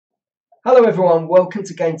Hello everyone, welcome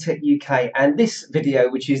to GameTechUK and this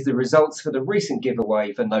video, which is the results for the recent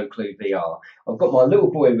giveaway for No Clue VR. I've got my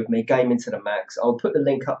little boy with me, Gamingtothemax. I'll put the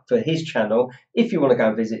link up for his channel if you want to go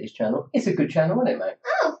and visit his channel. It's a good channel, isn't it, mate?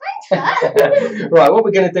 Oh, thanks for that. Right, what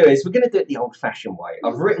we're going to do is we're going to do it the old-fashioned way.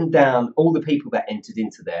 I've written down all the people that entered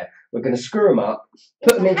into there. We're going to screw them up,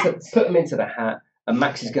 put them into the hat, and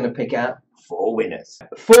Max is going to pick out 4 winners.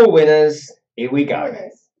 4 winners. Here we go.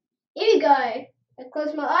 Here we go. I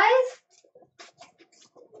close my eyes.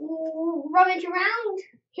 Rummage around.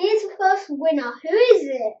 Here's the first winner. Who is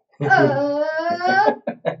it?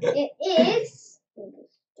 It is.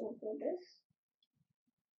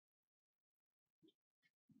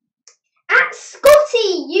 At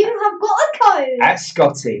Scotty, you have got a code. At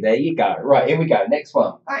Scotty, there you go. Right, here we go. Next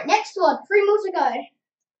one. Alright, next one. 3 more to go.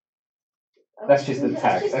 That's just the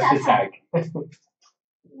tag. That's the tag.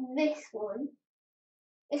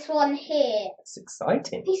 This one here. That's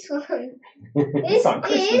exciting. This one. It's like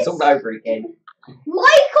Christmas all over again.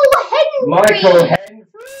 Michael Henry. Michael Henry.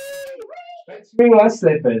 Let's ring my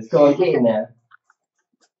slippers. Go on, get in there.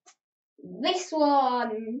 This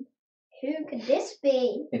one. Who could this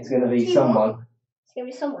be? It's going to be someone. It's going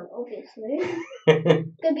to be someone, obviously.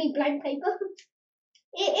 It's going to be blank paper.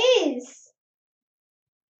 It is.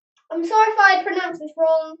 I'm sorry if I pronounced this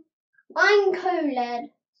wrong. OCULUS.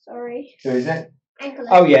 Sorry. Who is it? OCULUS.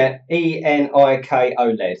 Oh yeah,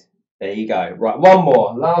 ENIKOLED. There you go. Right, one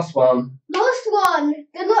more. Last one. Last one.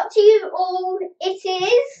 Good luck to you all. It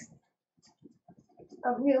is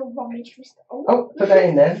a real rummage this time. Oh, put that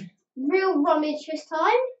in there. Real rummage this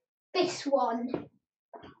time. This one.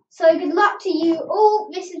 So good luck to you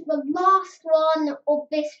all. This is the last one of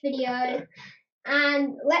this video.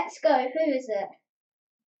 And let's go. Who is it?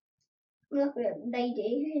 I'm like a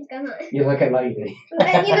lady. Who's going on? You're like a lady. You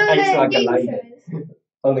know It's the like a game lady. shows.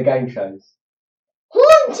 On the game shows.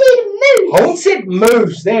 Haunted Moose. Haunted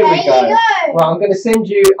Moose. There we go. You go. Right, I'm going to send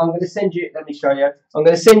you. Let me show you. I'm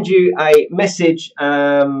going to send you a message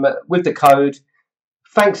with the code.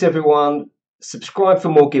 Thanks everyone. Subscribe for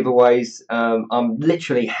more giveaways. I'm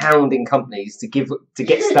literally hounding companies to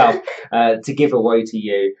get stuff to give away to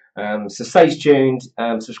you. So stay tuned.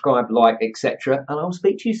 Subscribe, like, etc. And I'll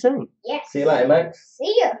speak to you soon. Yes. See you later, mate.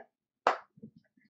 See ya.